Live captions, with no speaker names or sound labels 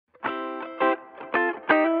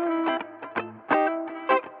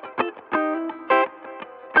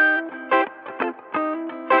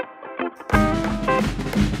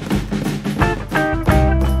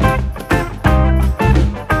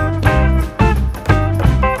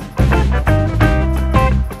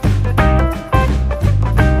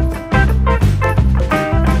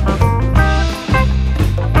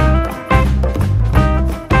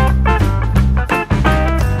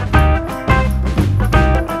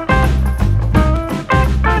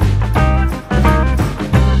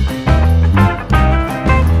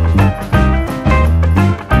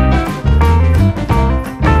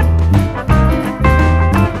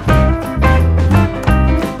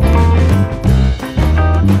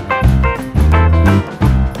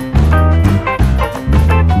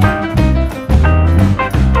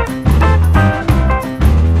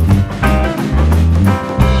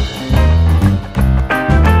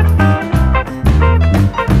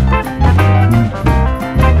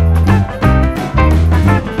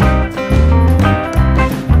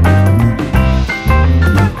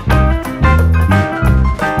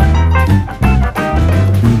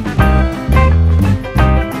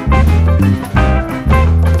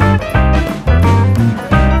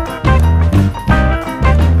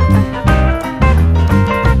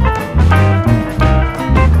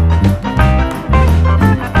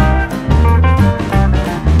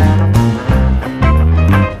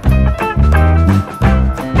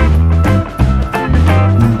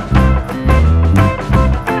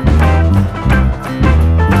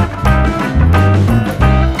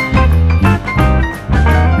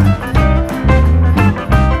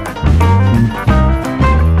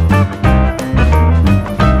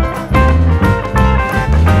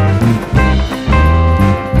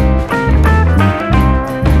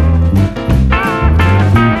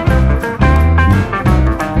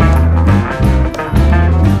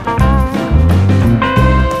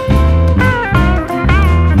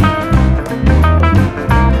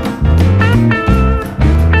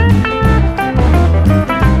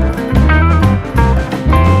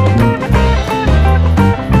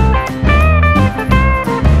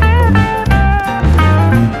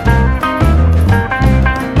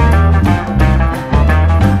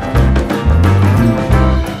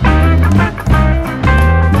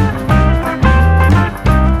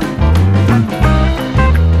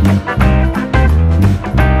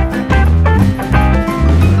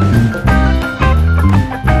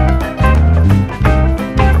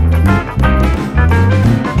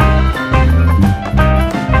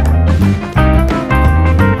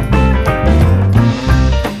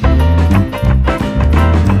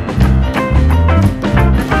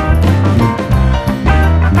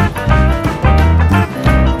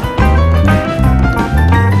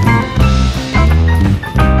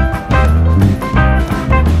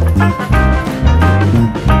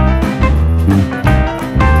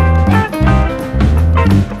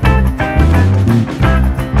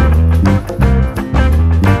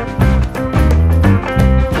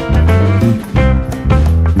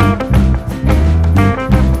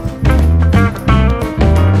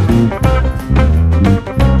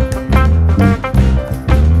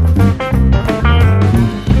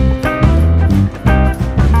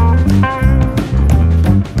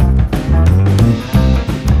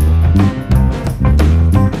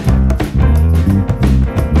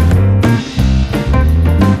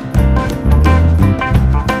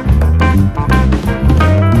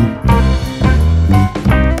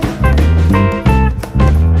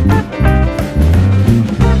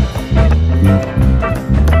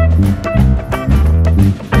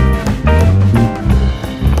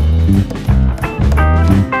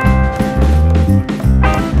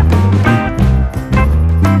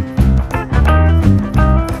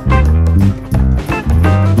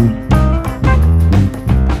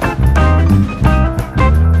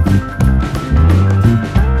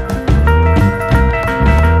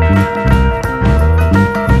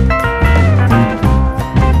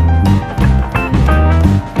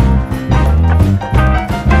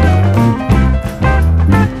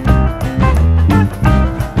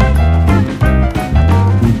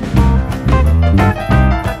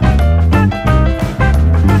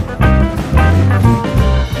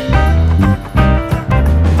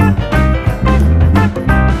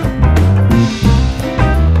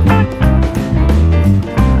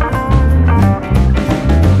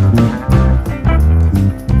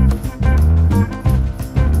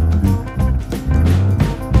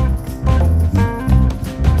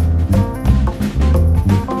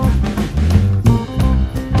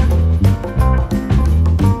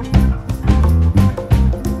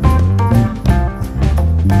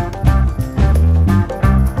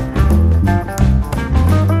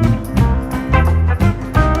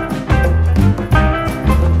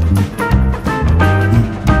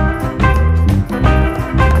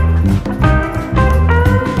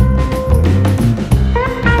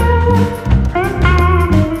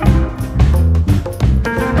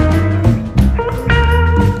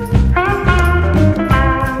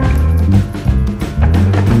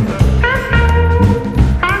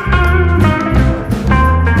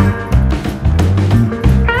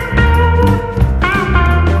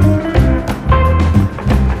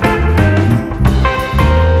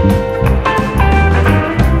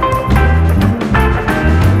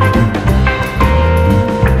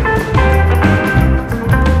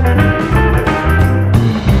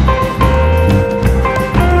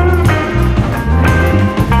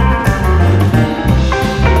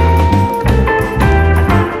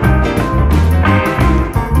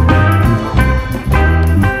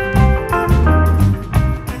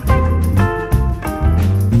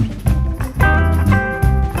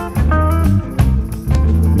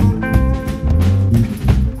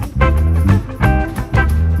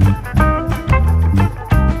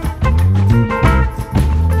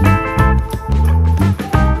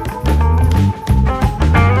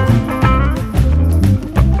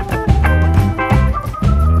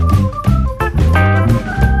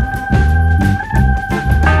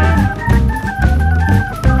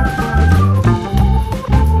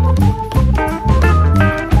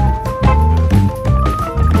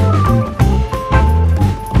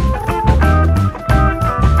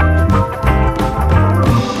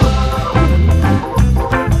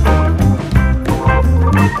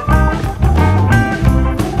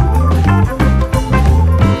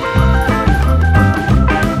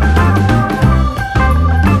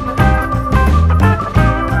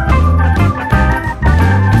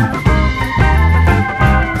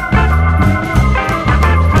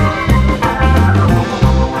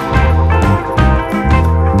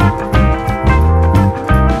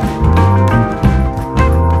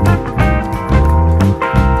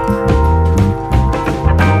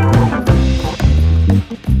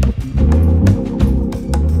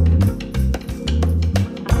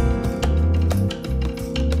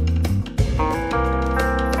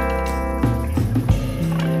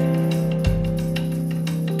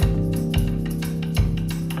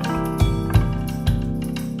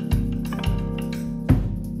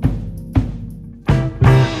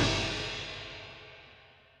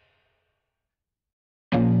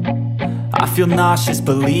feel nauseous,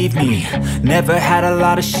 believe me. Never had a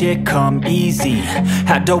lot of shit come easy.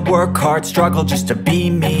 Had to work hard, struggle just to be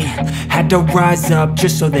me. Had to rise up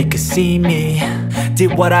just so they could see me.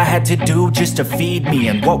 Did what I had to do just to feed me,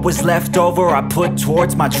 and what was left over I put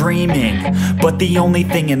towards my dreaming. But the only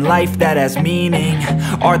thing in life that has meaning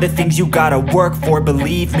are the things you gotta work for,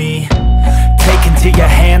 believe me. Take into your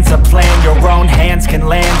hands a plan, your own hands can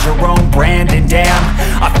land your own brand. And damn,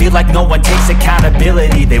 I feel like no one takes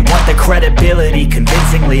accountability. They want the credibility,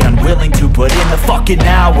 convincingly unwilling to put in the fucking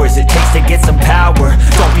hours it takes to get some power.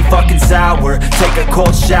 Don't be fucking sour, take a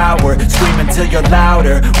cold shower, scream until you're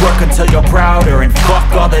louder, work until you're prouder. And fuck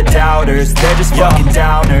all the doubters, they're just fucking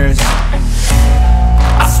downers.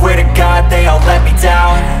 I swear to God they all let me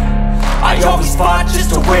down. I always fought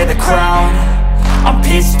just to wear the crown. I'm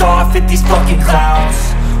pissed off at these fucking clowns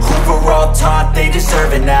who were all taught they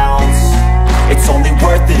deserve an ounce. It's only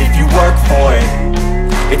worth it if you work for it.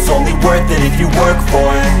 It's only worth it if you work for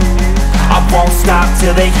it. I won't stop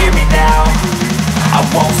till they hear me now. I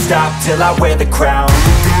won't stop till I wear the crown.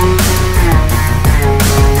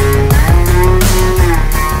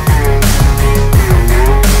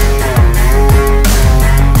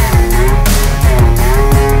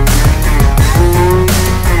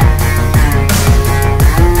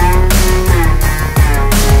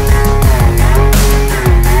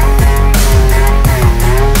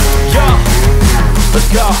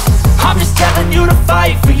 I'm just telling you to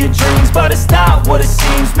fight for your dreams, but it's not what it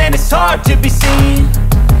seems. Man, it's hard to be seen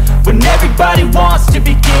when everybody wants to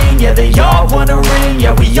be king. Yeah, they all wanna ring,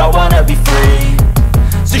 yeah, we all wanna be free.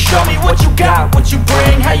 So show me what you got, what you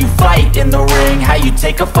bring, how you fight in the ring, how you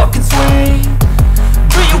take a fucking swing.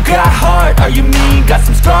 Do you got heart, are you mean? Got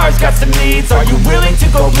some scars, got some needs, are you willing to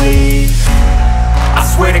go bleed? I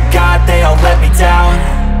swear to God they all let me down.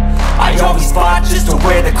 I always fought just to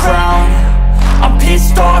wear the crown. I'm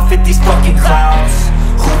pissed off at these fucking clowns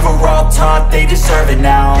who were all taught they deserve an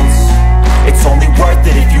ounce. It's only worth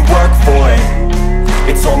it if you work for it.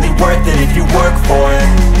 It's only worth it if you work for it.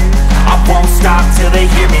 I won't stop till they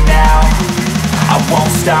hear me now. I won't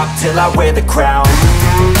stop till I wear the crown.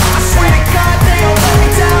 I swear to God they all let me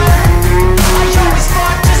down. I always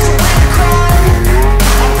fought just to wear the crown.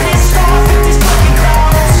 I'm pissed off at these fucking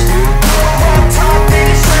clowns who were all taught they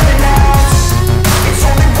deserve an ounce. It's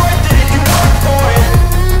only worth it if you work for it.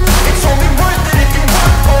 It's only worth it if you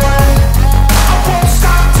work for it. I won't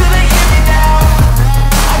stop till they hear me now.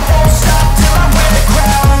 I won't stop till I wear the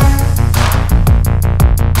crown.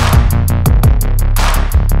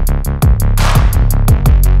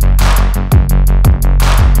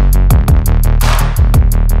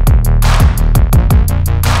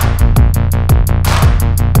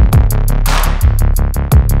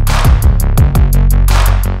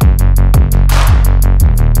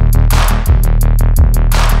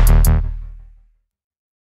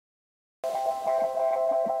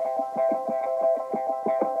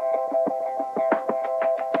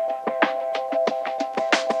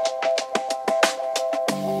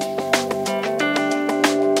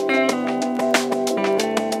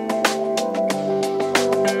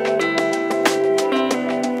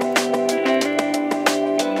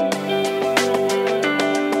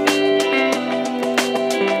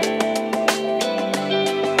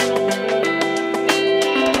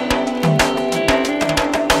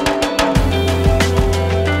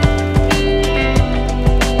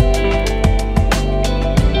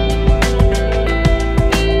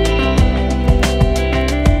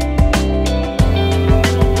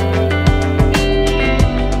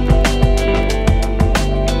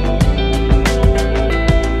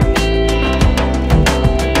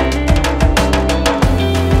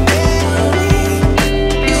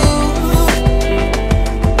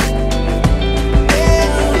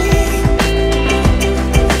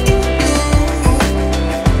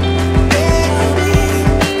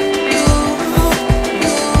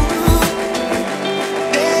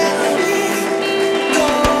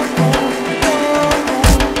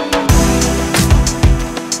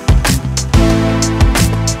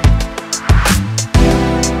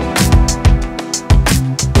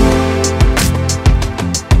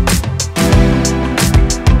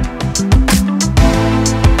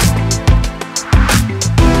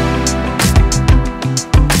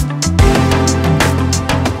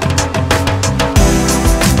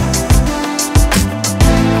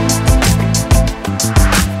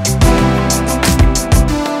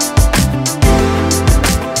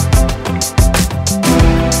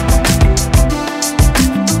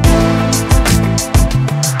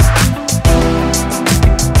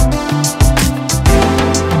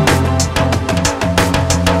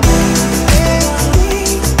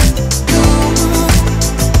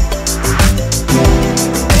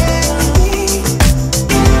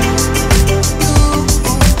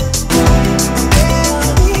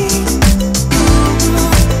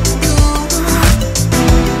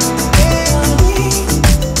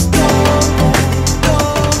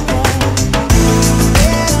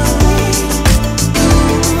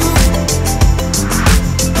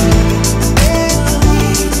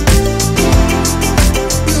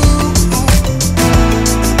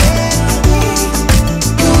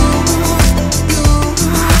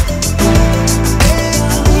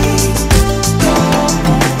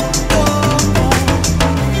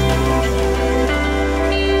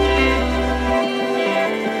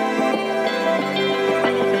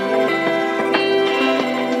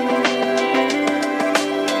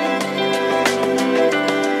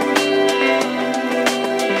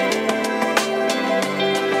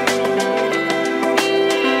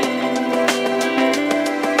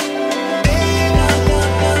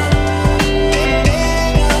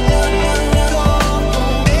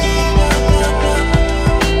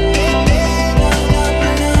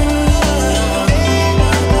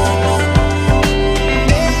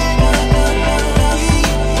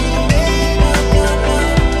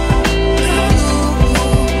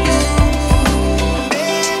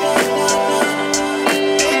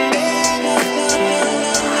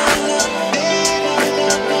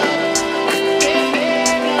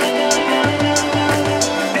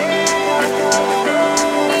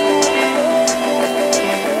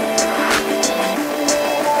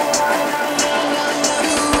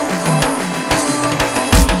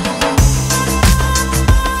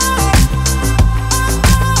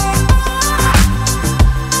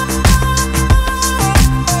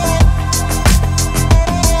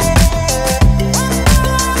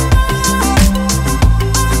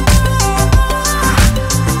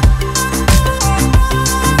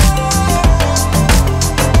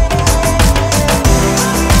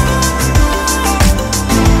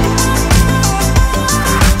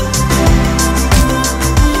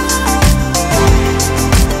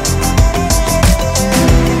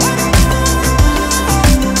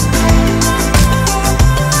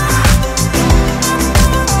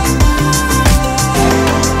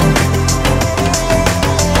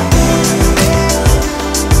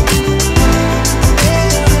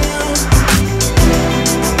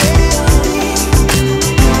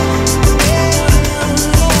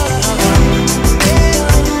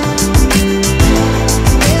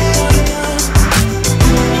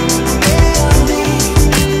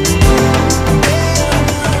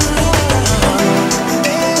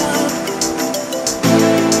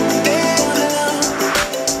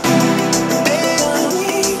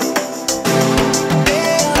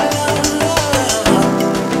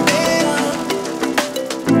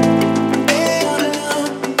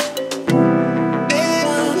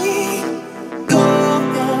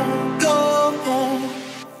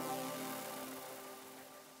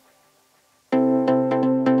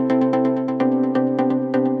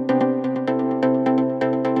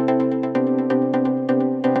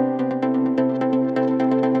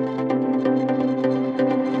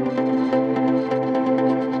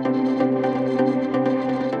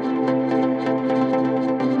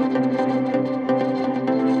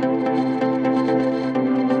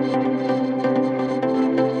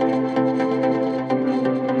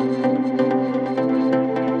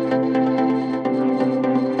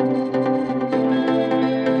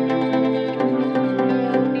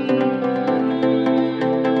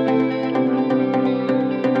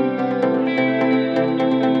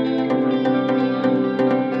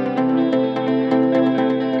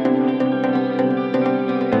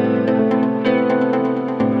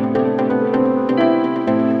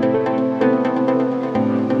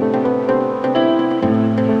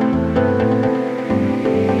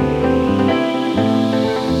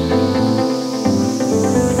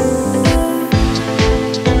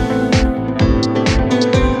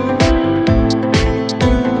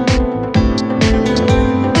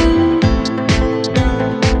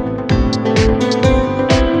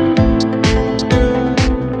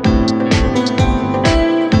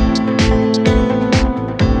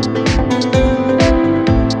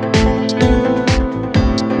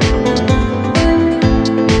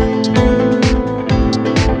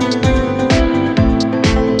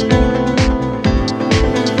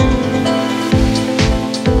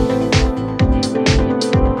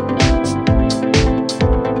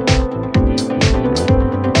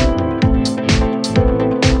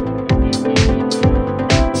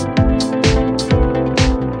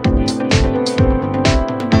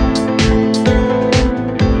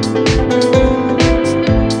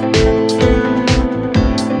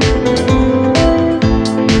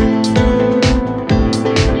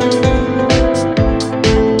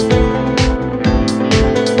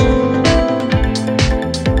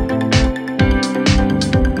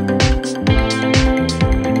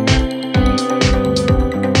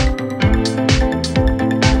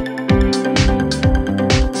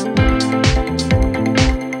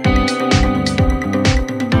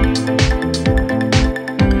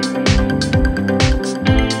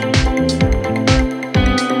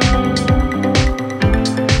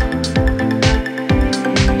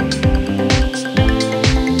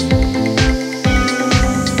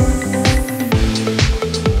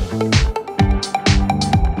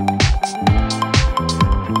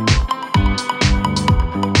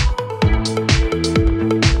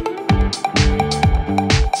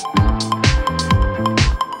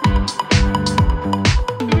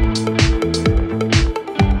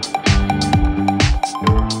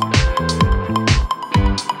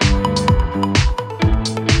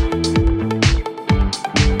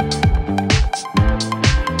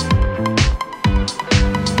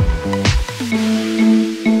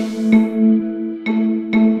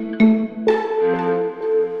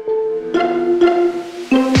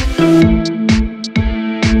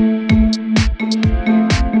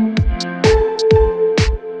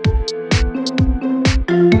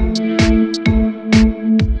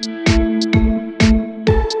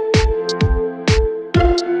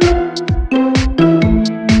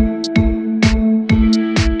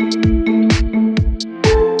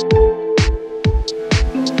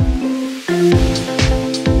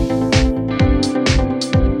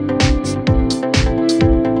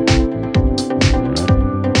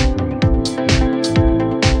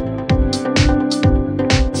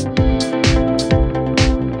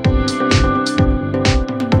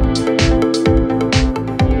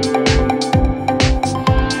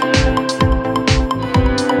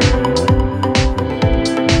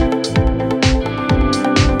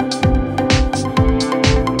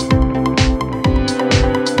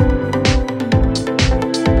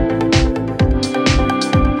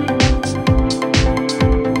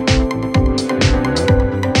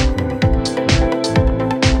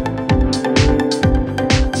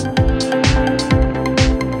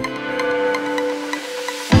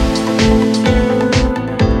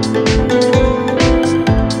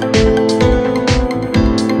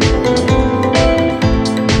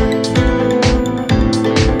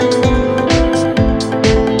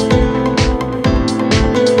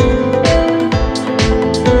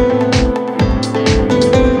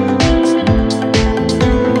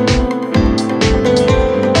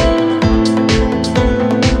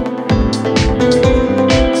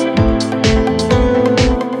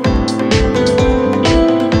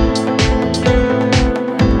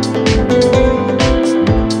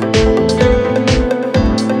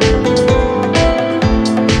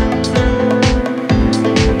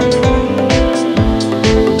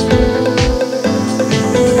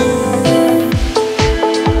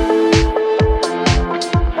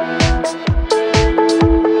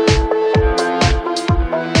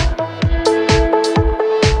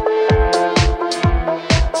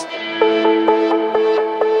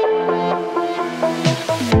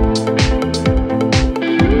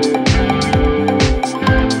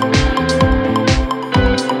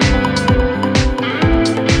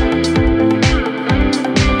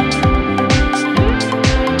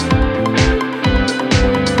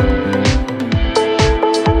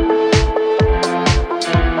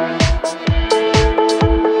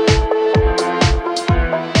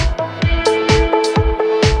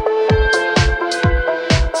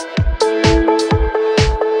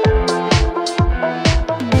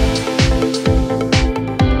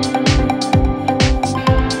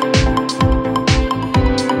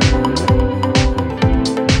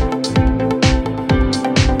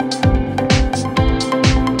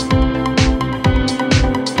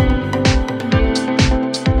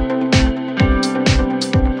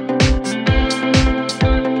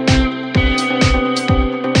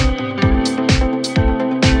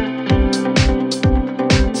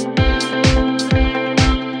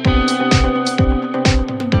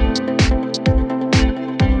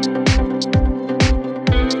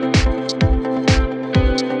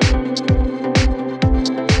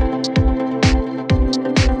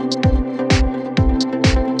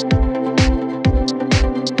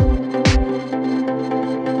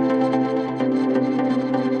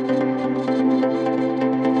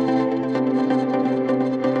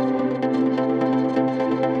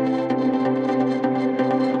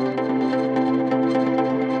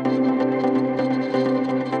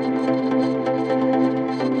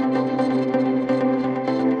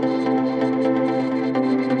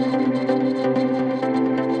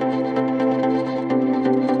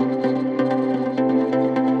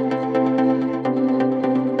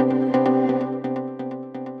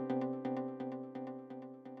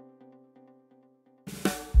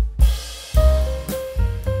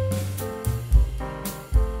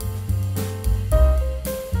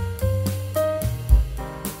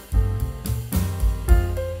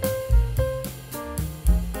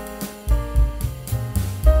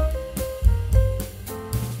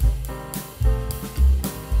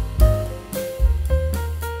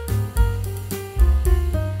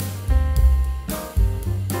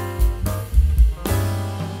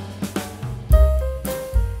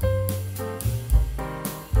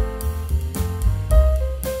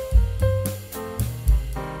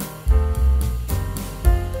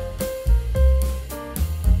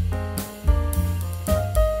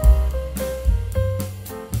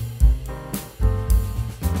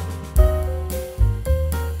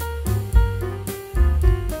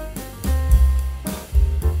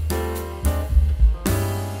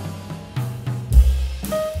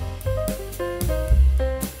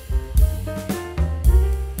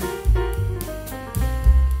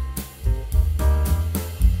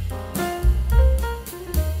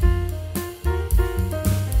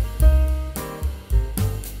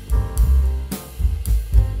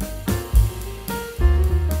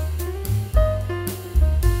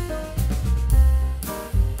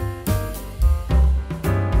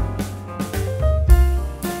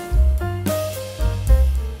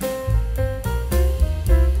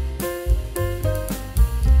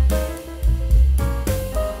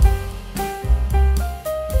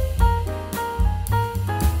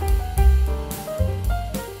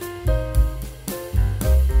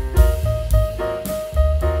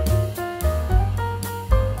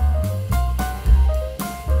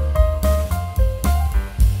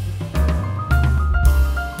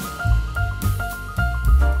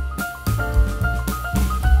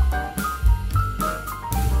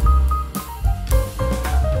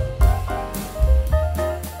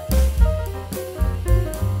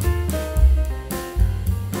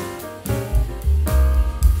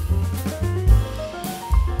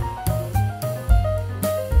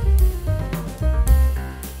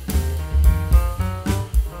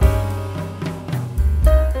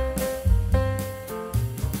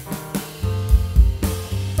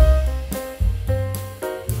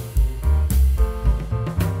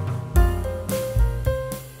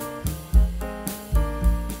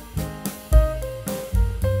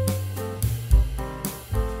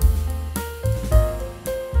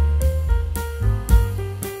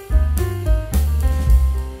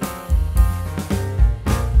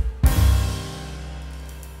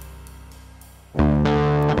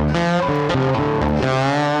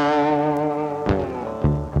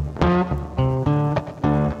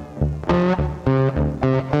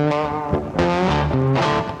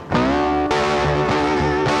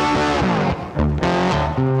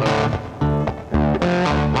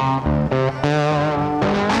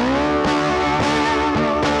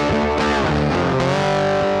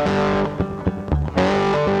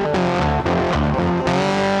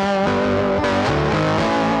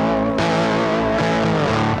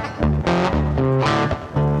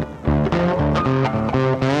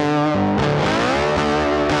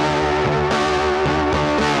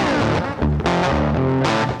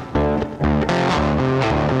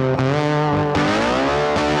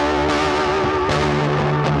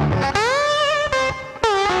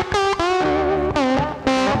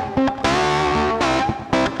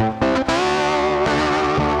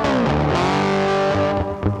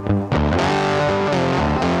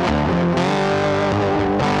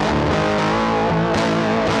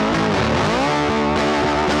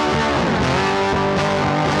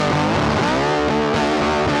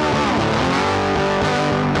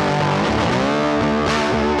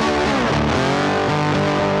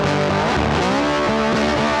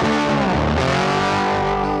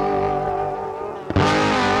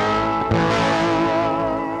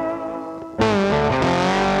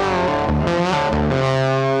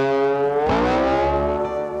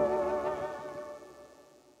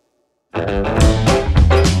 We'll be right back.